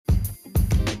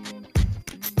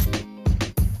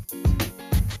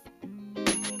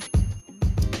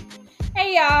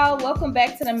y'all, welcome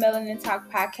back to the Melanin Talk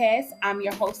podcast. I'm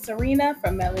your host Serena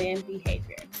from Melanin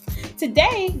Behavior.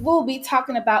 Today we'll be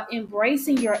talking about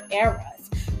embracing your errors.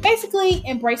 Basically,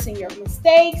 embracing your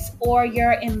mistakes or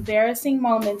your embarrassing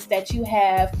moments that you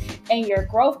have in your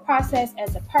growth process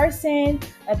as a person,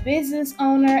 a business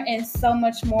owner, and so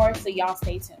much more. So y'all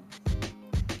stay tuned.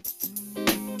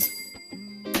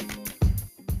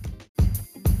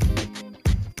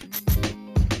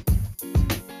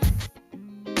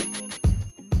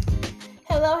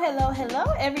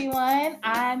 Hello, everyone.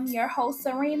 I'm your host,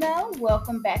 Serena.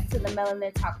 Welcome back to the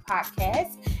Melanin Talk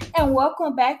podcast, and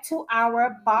welcome back to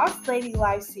our Boss Lady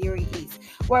Life series,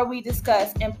 where we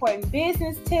discuss important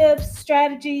business tips,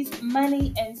 strategies,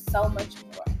 money, and so much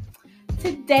more.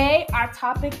 Today, our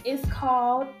topic is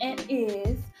called and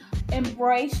is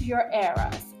Embrace Your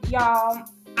Errors. Y'all,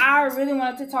 I really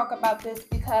wanted to talk about this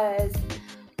because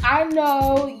I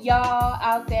know y'all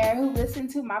out there who listen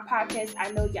to my podcast, I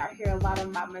know y'all hear a lot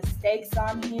of my mistakes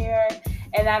on here.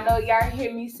 And I know y'all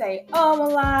hear me say a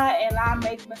lot, and I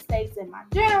make mistakes in my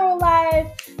general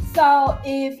life. So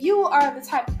if you are the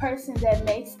type of person that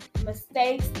makes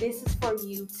mistakes, this is for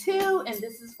you too, and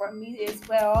this is for me as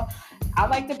well. I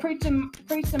like to preach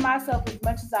to myself as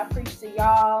much as I preach to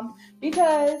y'all,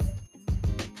 because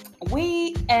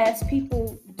we as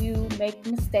people do make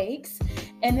mistakes,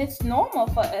 and it's normal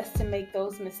for us to make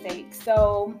those mistakes.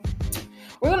 So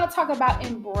we're going to talk about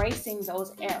embracing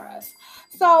those errors.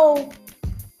 So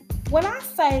when I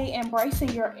say embracing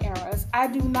your errors, I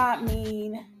do not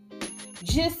mean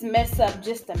just mess up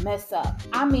just to mess up.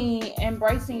 I mean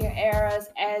embracing your errors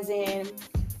as in,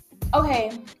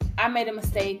 okay, I made a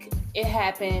mistake. It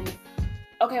happened.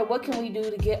 Okay, what can we do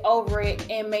to get over it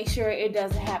and make sure it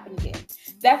doesn't happen again?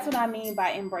 That's what I mean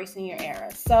by embracing your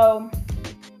errors. So,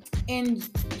 in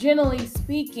generally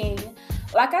speaking,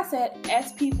 like I said,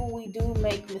 as people, we do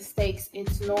make mistakes.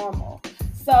 It's normal.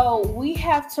 So we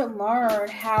have to learn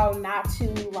how not to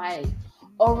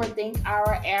overthink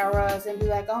our errors and be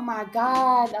like, oh my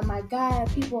God,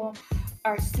 people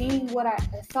are seeing what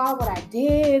I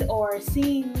did, or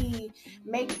seeing me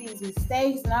make these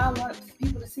mistakes, and I don't want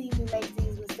people to see me make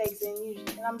these mistakes.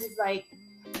 And I'm just like,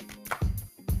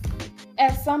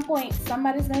 at some point,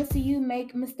 somebody's going to see you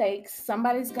make mistakes.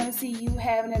 Somebody's going to see you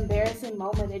have an embarrassing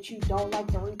moment that you don't like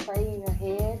to replay in your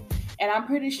head. And I'm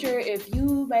pretty sure if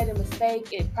you made a mistake,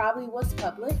 it probably was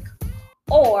public,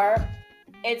 or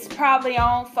it's probably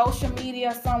on social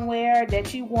media somewhere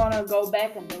that you want to go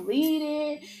back and delete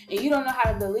it, and you don't know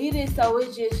how to delete it. So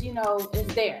it's just,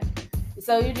 it's there.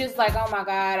 So you're just like, oh my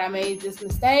God, I made this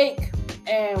mistake,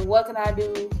 and what can I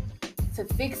do to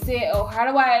fix it? Or how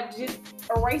do I just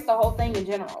erase the whole thing in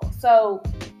general? So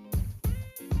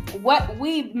what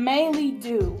we mainly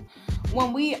do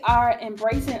when we are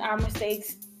embracing our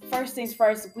mistakes, first things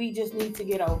first, we just need to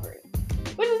get over it.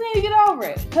 We just need to get over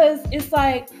it, because it's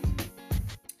like,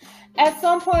 at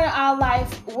some point in our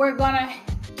life, we're gonna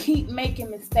keep making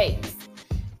mistakes,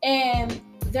 and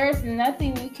there's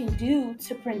nothing we can do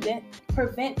to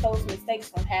prevent those mistakes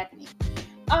from happening.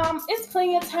 It's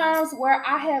plenty of times where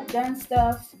I have done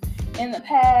stuff in the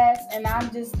past, and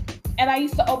I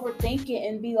used to overthink it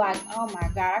and be like, oh my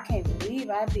God, I can't believe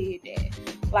I did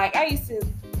that. Like, I used to,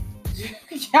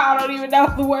 y'all don't even know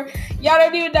where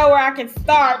I can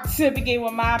start to begin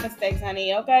with my mistakes,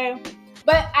 honey, okay?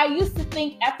 But I used to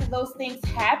think after those things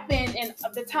happened and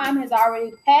the time has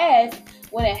already passed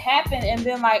when it happened, and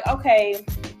then like, okay,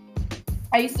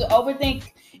 I used to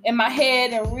overthink in my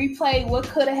head and replay what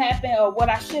could have happened or what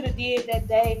I should have did that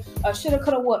day, or shoulda,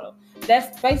 coulda, woulda.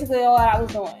 That's basically all I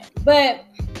was doing. But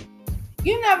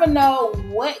you never know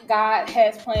what God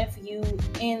has planned for you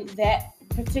in that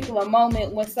particular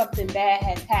moment when something bad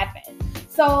has happened.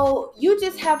 So you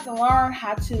just have to learn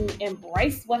how to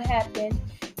embrace what happened,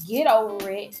 get over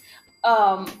it,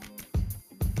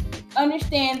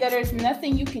 understand that there's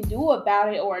nothing you can do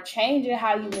about it or change it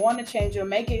how you want to change it or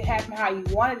make it happen how you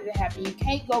wanted it to happen. You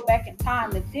can't go back in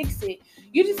time and fix it.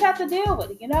 You just have to deal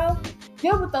with it,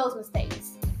 deal with those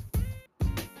mistakes.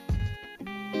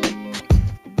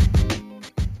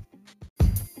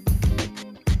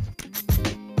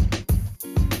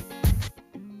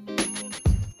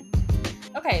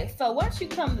 Okay, so once you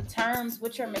come to terms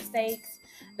with your mistakes,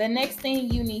 the next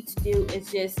thing you need to do is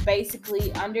just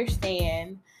basically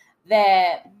understand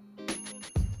that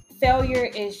failure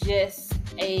is just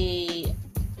a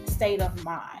state of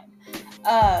mind.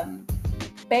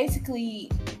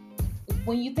 Basically,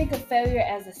 when you think of failure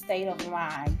as a state of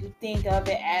mind, you think of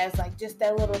it as like just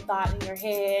that little thought in your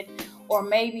head, or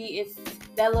maybe it's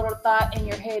that little thought in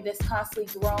your head that's constantly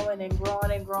growing and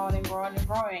growing and growing and growing and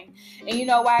growing. And you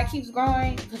know why it keeps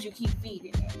growing? Because you keep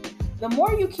feeding it. the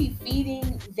more you keep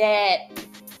feeding that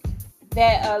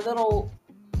little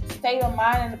state of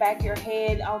mind in the back of your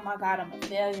head, oh my God, I'm a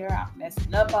failure, I'm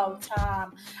messing up all the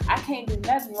time, I can't do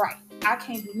nothing right.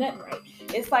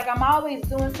 It's like I'm always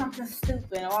doing something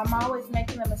stupid, or I'm always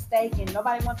making a mistake, and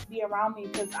nobody wants to be around me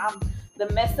because I'm the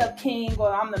mess up king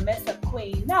or I'm the mess up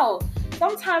queen. No,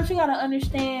 sometimes you gotta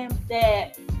understand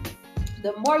that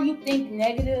the more you think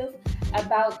negative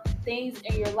about things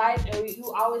in your life, and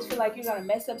you always feel like you're gonna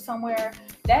mess up somewhere,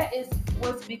 that is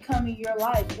what's becoming your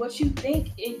life. What you think,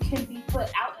 it can be put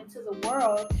out into the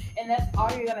world, and that's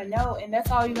all you're gonna know, and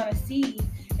that's all you're gonna see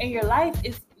in your life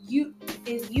is you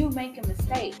making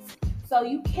mistakes. So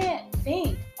you can't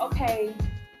think, okay,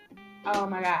 oh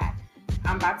my God,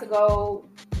 I'm about to go.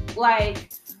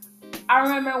 Like, I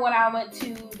remember when I went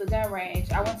to the gun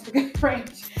range. I went to the gun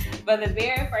range for the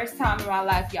very first time in my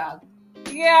life, y'all.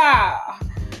 Yeah.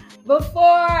 Before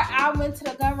I went to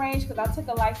the gun range, because I took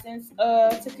a license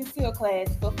to conceal class.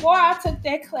 Before I took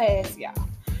that class, y'all,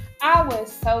 I was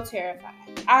so terrified.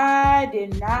 I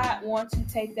did not want to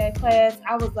take that class.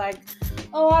 I was like,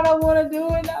 oh, I don't want to do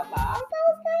it no more. I'm so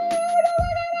scared. Oh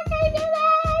my God, I can't do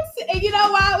this. And you know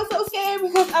why I was so scared?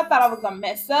 Because I thought I was going to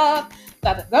mess up.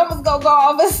 Thought the gun was going to go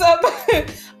off or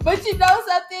something. But you know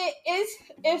something?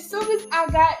 As soon as I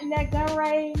got in that gun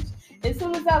range, as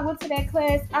soon as I went to that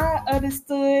class, I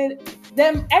understood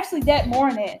them. Actually, that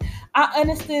morning, I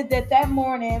understood that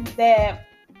morning that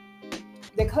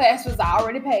the class was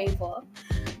already paid for.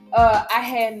 I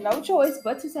had no choice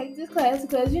but to take this class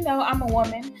because, you know, I'm a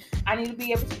woman. I need to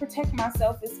be able to protect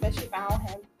myself, especially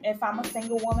if I'm a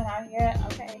single woman out here.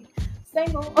 Okay,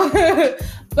 single.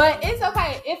 But it's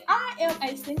okay. If I am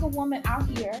a single woman out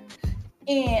here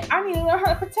and I need to learn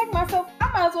how to protect myself, I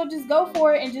might as well just go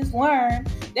for it and just learn.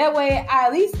 That way, I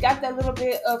at least got that little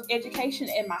bit of education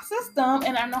in my system,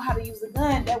 and I know how to use a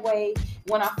gun. That way,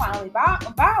 when I finally buy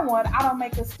one, I don't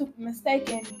make a stupid mistake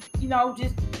and, you know,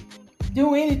 just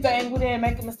do anything with it and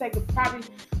make a mistake of probably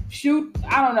shoot.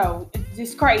 I don't know. It's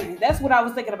just crazy. That's what I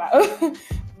was thinking about.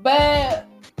 But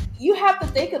you have to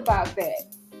think about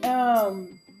that.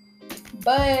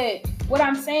 But what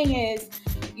I'm saying is,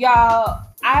 y'all,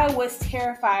 I was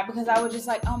terrified because I was just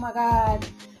like, oh my God,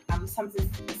 I'm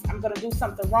gonna do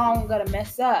something wrong, I'm gonna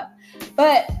mess up.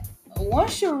 But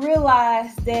once you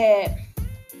realize that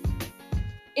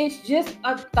it's just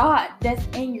a thought that's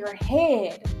in your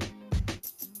head,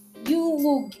 you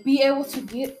will be able to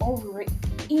get over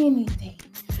anything,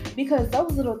 because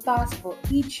those little thoughts will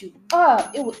eat you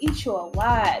up. It will eat you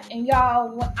alive. And y'all,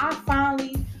 when I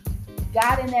finally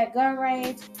got in that gun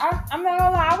range, I'm not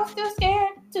gonna lie, I was still scared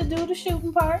to do the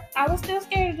shooting part.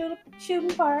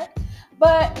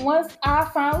 But once I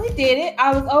finally did it,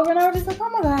 I was over and I was just like, oh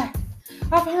my God,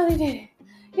 I finally did it.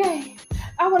 Yay.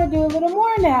 I want to do a little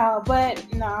more now. But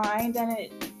no, I ain't done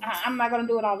it. I'm not gonna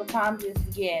do it all the time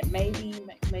just yet. Maybe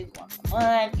once a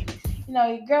month. You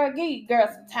know, give your girl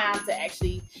some time to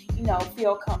actually, you know,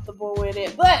 feel comfortable with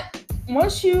it. But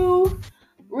once you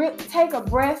take a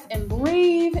breath and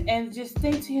breathe and just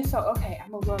think to yourself, okay,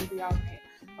 I'm going to be all right.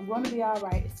 I'm going to be all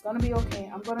right. It's going to be okay.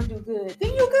 I'm going to do good.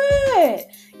 Then you're good.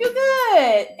 You're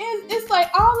good. And it's like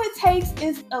all it takes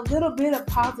is a little bit of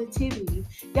positivity.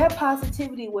 That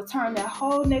positivity will turn that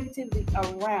whole negativity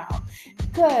around.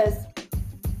 Because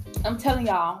I'm telling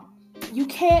y'all, you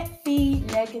can't feed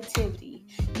negativity.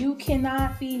 You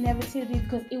cannot feed negativity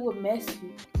because it will mess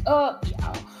you up,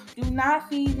 y'all. Do not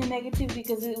feed the negativity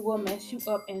because it will mess you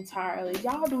up entirely.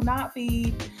 Y'all do not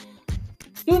feed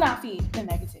the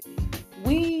negativity.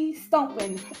 We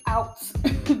stomping out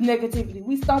negativity.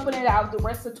 We stomping it out the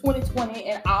rest of 2020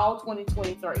 and all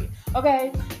 2023.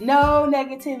 Okay? No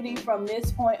negativity from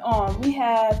this point on. We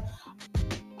have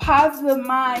positive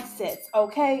mindsets,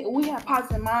 okay? We have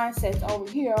positive mindsets over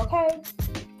here, okay?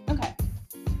 Okay.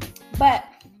 But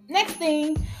next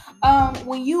thing,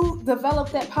 when you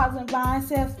develop that positive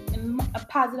mindset and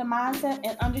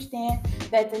understand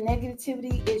that the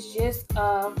negativity is just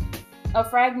a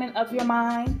fragment of your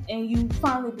mind, and you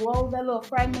finally blow that little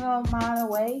fragment of mind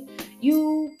away,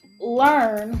 you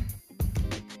learn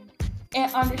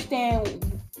and understand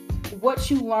what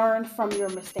you learned from your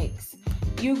mistakes.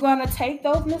 You're going to take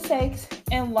those mistakes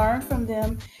and learn from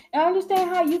them and understand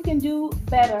how you can do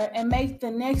better and make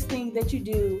the next thing that you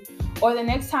do, or the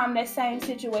next time that same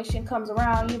situation comes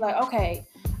around, you're like, okay,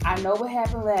 I know what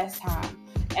happened last time.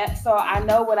 And so I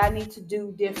know what I need to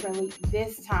do differently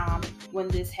this time when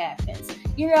this happens.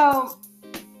 You know,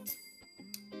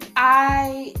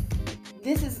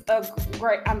 this is a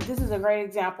great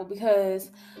example, because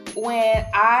when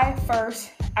I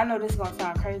know this is going to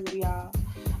sound crazy to y'all,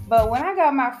 but when I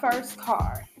got my first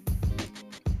car,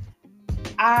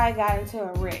 I got into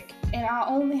a wreck, and I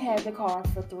only had the car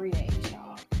for 3 days,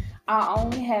 y'all. I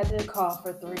only had the car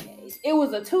for 3 days. It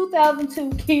was a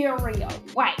 2002 Kia Rio,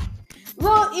 white.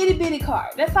 Little itty bitty car.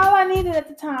 That's all I needed at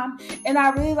the time. And I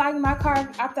really liked my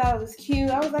car. I thought it was cute.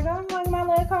 I was like, I like my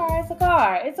little car. It's a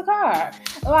car. It's a car.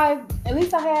 Like, at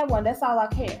least I had one. That's all I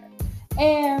cared.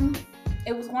 And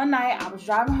it was one night. I was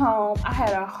driving home. I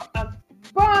had a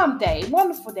bomb day.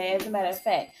 Wonderful day, as a matter of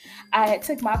fact. I had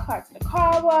took my car to the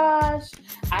car wash.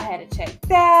 I had it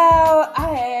checked out. I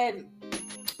had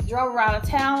drove around the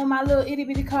town with my little itty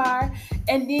bitty car.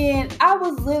 And then I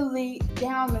was literally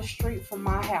down the street from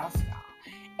my house, y'all.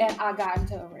 And I got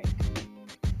into a wreck.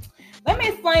 Let me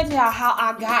explain to y'all how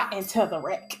I got into the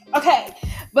wreck. Okay,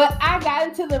 but I got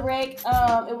into the wreck.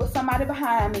 It was somebody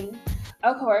behind me,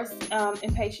 of course,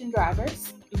 impatient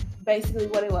drivers, basically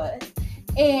what it was.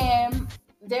 And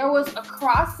there was a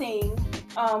crossing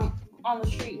on the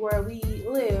street where we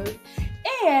lived,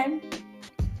 and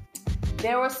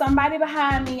there was somebody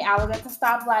behind me. I was at the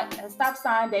stop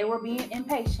sign. They were being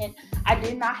impatient. I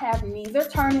did not have neither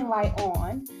turning light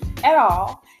on at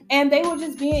all. And they were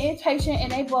just being impatient,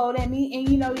 and they blowed at me.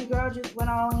 And, the girl just went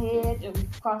on ahead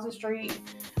and crossed the street,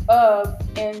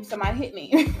 and somebody hit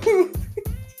me.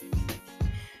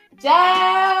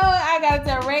 I got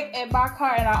into a wreck in my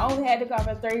car, and I only had the car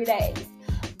for 3 days.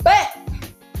 But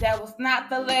that was not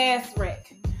the last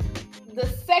wreck. The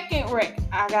second wreck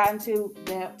I got into,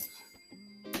 the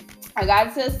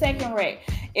second wreck.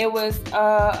 It was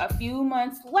a few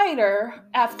months later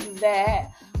after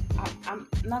that. I'm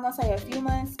not going to say a few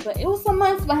months, but it was some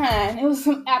months behind. It was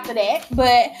some after that.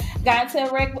 But got into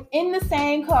a wreck in the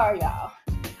same car, y'all.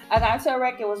 I got into a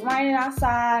wreck. It was raining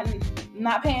outside,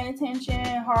 not paying attention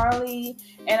hardly.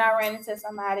 And I ran into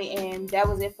somebody, and that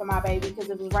was it for my baby because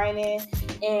it was raining.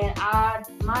 And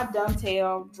my dumb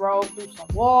tail drove through some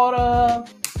water.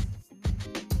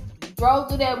 Drove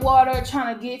through that water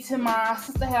trying to get to my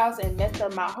sister's house and messed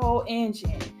up my whole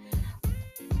engine.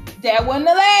 That wasn't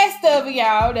the last of it,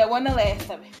 y'all. That wasn't the last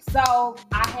of it. So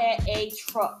I had a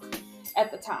truck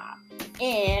at the time,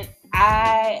 and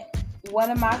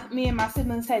me and my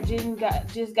siblings had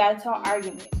just got into an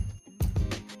argument,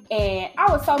 and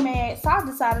I was so mad, so I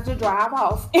decided to drive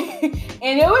off. And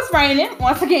it was raining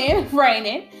once again,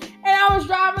 raining. And I was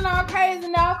driving all crazy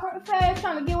and all fast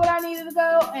trying to get what I needed to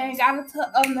go, and got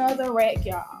into another wreck,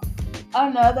 y'all.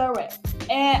 Another wreck.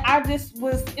 And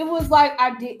it was like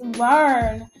I didn't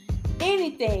learn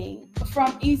anything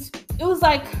from each. It was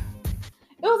like,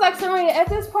 Serena, at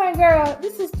this point, girl,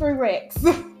 this is 3 wrecks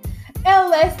in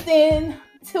less than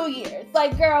 2 years.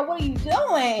 Like, girl, what are you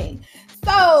doing?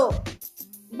 So,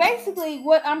 basically,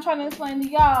 what I'm trying to explain to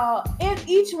y'all, in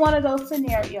each one of those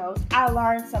scenarios, I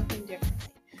learned something different.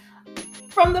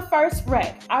 From the first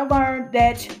wreck, I learned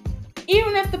that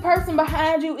even if the person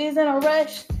behind you is in a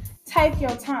rush, take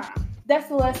your time. That's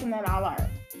the lesson that I learned.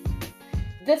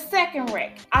 The second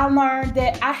wreck, I learned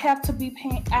that I have to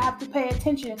pay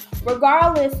attention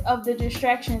regardless of the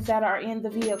distractions that are in the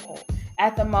vehicle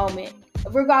at the moment.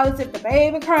 Regardless if the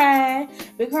baby crying,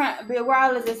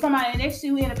 regardless if somebody next to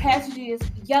you in the passenger is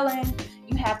yelling,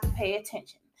 you have to pay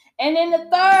attention. And in the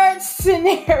third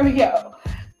scenario,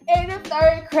 in the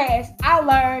third crash, I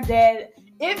learned that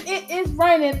if it is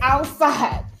raining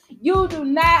outside, you do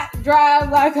not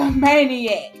drive like a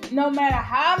maniac, no matter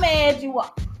how mad you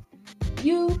are.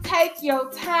 You take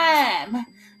your time.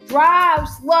 Drive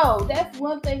slow. That's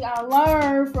one thing I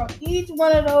learned from each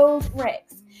one of those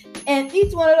wrecks. And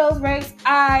each one of those wrecks,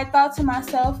 I thought to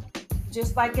myself,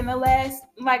 just like in the last,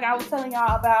 like I was telling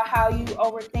y'all about how you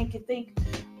overthink and think,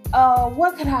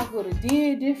 what could I would have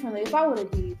did differently? If I would have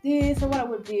did this, or what I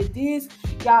would have did this,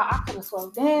 y'all, I could have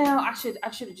slowed down. I should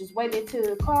have just waited till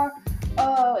the car,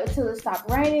 until it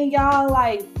stopped raining, y'all.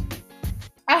 Like,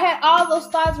 I had all those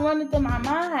thoughts running through my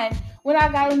mind when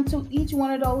I got into each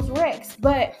one of those wrecks.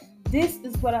 But this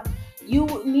is what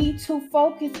you need to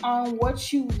focus on,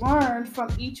 what you learned from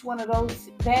each one of those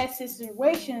bad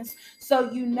situations,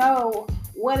 so you know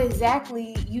what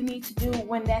exactly you need to do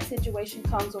when that situation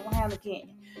comes around again.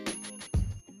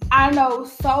 I know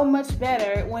so much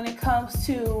better when it comes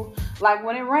to, like,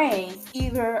 when it rains.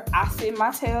 Either I sit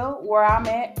my tail where I'm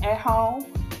at home,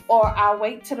 or I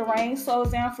wait till the rain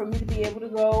slows down for me to be able to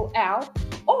go out.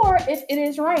 Or if it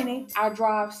is raining, I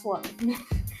drive slow.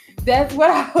 That's what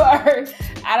I learned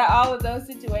out of all of those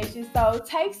situations. So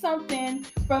take something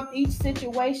from each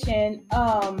situation.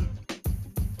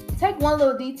 Take one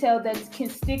little detail that can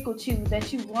stick with you,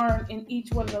 that you learn in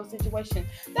each one of those situations.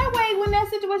 That way, when that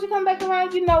situation comes back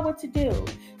around, you know what to do.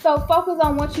 So focus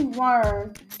on what you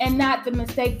learned and not the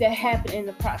mistake that happened in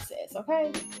the process,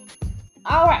 okay?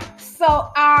 All right.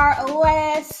 So our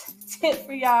last tip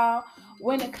for y'all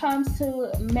when it comes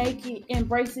to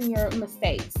embracing your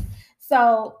mistakes.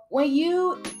 So when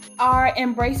you are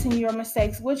embracing your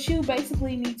mistakes, what you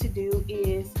basically need to do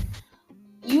is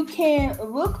you can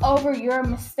look over your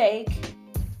mistake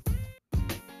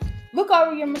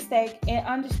and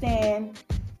understand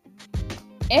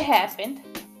it happened.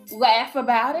 Laugh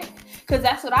about it. Because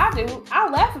that's what I do. I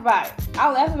laugh about it.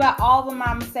 I laugh about all of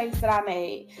my mistakes that I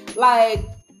made. Like,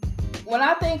 when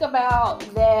I think about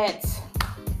that,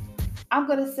 I'm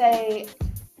going to say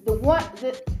the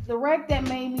wreck that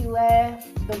made me laugh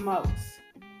the most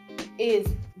is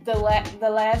the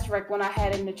last wreck when I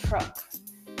had in the truck.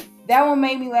 That one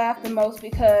made me laugh the most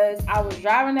because I was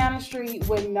driving down the street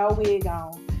with no wig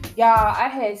on. Y'all, I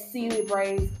had sealy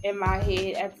braids in my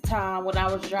head at the time when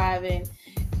I was driving.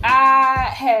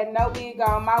 I had no wig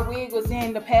on. My wig was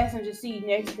in the passenger seat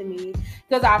next to me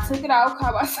because I took it out,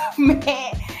 caught myself mad,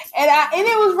 and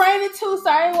it was raining too, so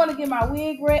I didn't want to get my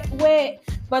wig wet.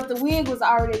 But the wig was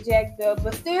already jacked up.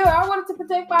 But still, I wanted to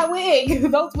protect my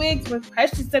wig. Those wigs were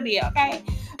precious to me, okay?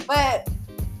 But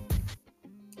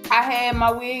I had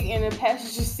my wig in the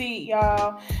passenger seat,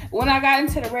 y'all. When I got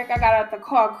into the wreck, I got out the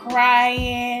car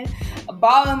crying,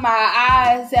 bawling my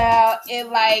eyes out, and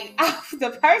like the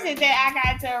person that I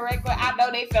got into a wreck with, I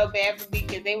know they felt bad for me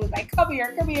because they was like, "Come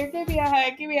here, give me a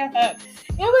hug, give me a hug."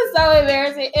 It was so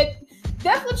embarrassing.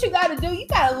 That's what you got to do. You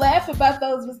got to laugh about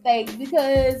those mistakes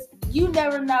because you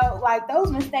never know. Like,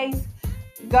 those mistakes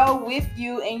go with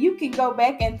you, and you can go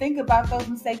back and think about those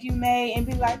mistakes you made and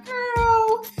be like,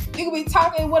 girl, you can be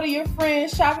talking to one of your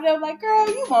friends, chopping up like, girl,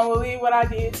 you won't believe what I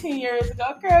did 10 years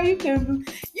ago. Girl, you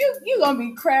gonna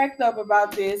be cracked up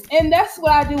about this. And that's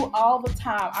what I do all the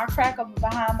time. I crack up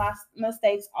behind my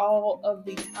mistakes all of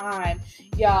the time.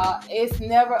 Y'all, it's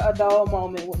never a dull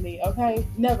moment with me, okay?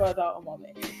 Never a dull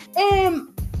moment.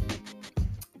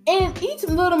 And each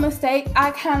little mistake,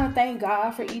 I kind of thank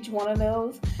God for each one of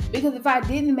those, because if I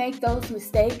didn't make those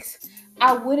mistakes,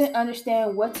 I wouldn't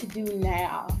understand what to do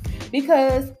now.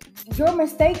 Because your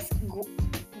mistakes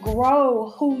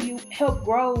help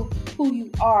grow who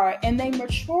you are, and they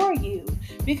mature you.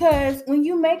 Because when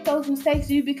you make those mistakes,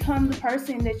 you become the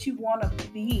person that you want to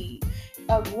be.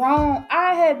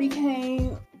 I had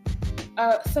became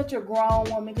such a grown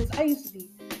woman because I used to be,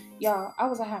 y'all, I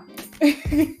was a hot mess.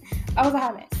 I was a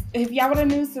hot mess. If y'all would have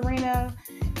knew Serena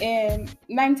and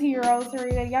 19-year-old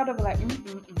Serena, y'all would have been like,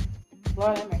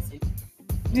 Lord have mercy.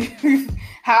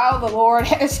 How the Lord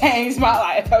has changed my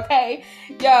life, okay?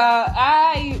 Y'all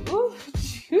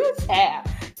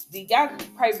gotta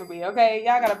pray for me, okay?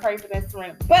 Y'all gotta pray for that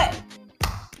Serena. But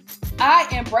I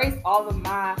embrace all of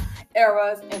my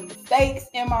errors and mistakes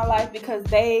in my life because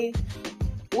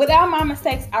without my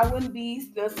mistakes, I wouldn't be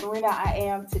the Serena I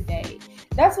am today.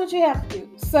 That's what you have to do.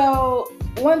 So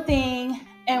one thing,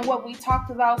 and what we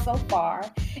talked about so far,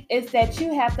 is that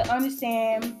you have to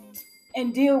understand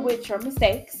and deal with your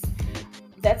mistakes.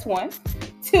 That's one.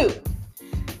 Two,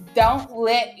 don't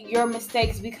let your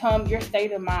mistakes become your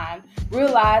state of mind.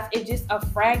 Realize it's just a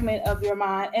fragment of your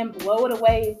mind and blow it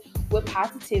away with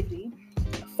positivity.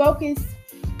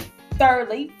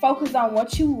 Thirdly, focus on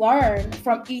what you learn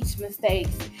from each mistake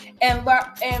and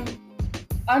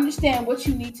understand what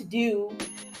you need to do.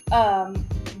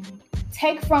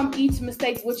 Take from each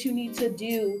mistake what you need to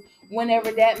do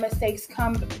whenever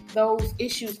those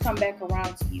issues come back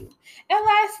around to you. And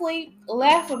lastly,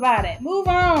 laugh about it. Move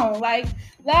on. Like,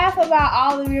 laugh about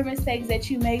all of your mistakes that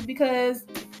you made, because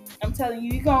I'm telling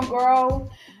you, you're going to grow.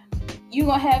 You're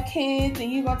going to have kids,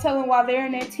 and you're going to tell them while they're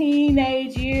in their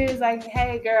teenage years, like,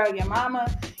 hey, girl, your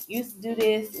mama used to do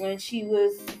this when she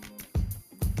was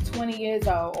 20 years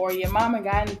old, or your mama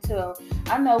got into,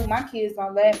 I know my kids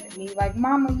gonna laugh at me, like,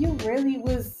 mama, you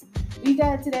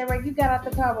got into that wreck, you got out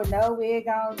the car with no wig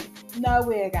on,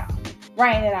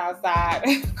 raining outside,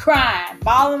 crying,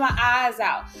 bawling my eyes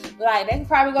out. Like, that's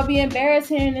probably gonna be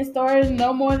embarrassing in this story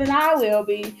no more than I will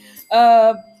be.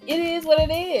 It is what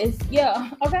it is. Yeah,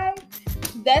 okay?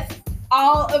 That's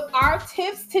all of our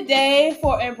tips today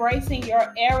for embracing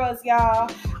your errors, y'all.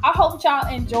 I hope y'all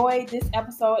enjoyed this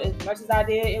episode as much as I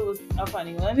did. It was a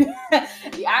funny one.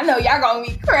 Yeah, I know y'all gonna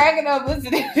be cracking up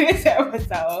listening to this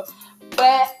episode.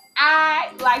 But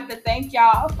I'd like to thank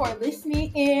y'all for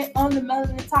listening in on the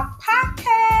Melanin Talk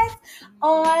podcast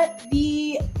on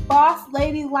the Boss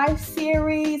Lady Life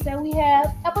series. And we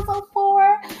have episode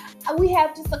 4. We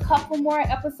have just a couple more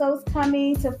episodes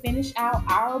coming to finish out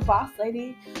our Boss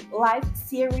Lady Life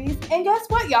series. And guess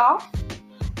what, y'all?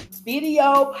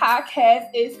 Video podcast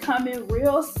is coming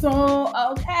real soon,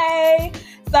 okay?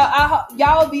 So I hope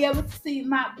y'all will be able to see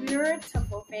my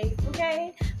beautiful face,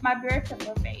 okay? My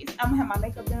beautiful face. I'm gonna have my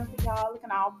makeup done for y'all,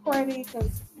 looking all pretty,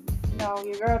 because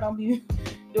your girl don't be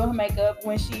doing her makeup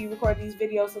when she record these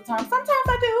videos sometimes.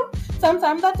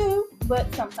 Sometimes I do,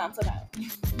 but sometimes I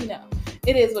don't.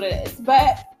 It is what it is.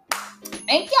 But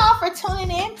thank y'all for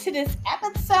tuning in to this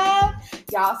episode.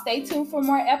 Y'all stay tuned for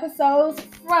more episodes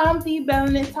from the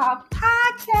Melanin Talk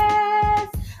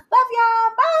podcast. Love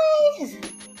y'all.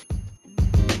 Bye.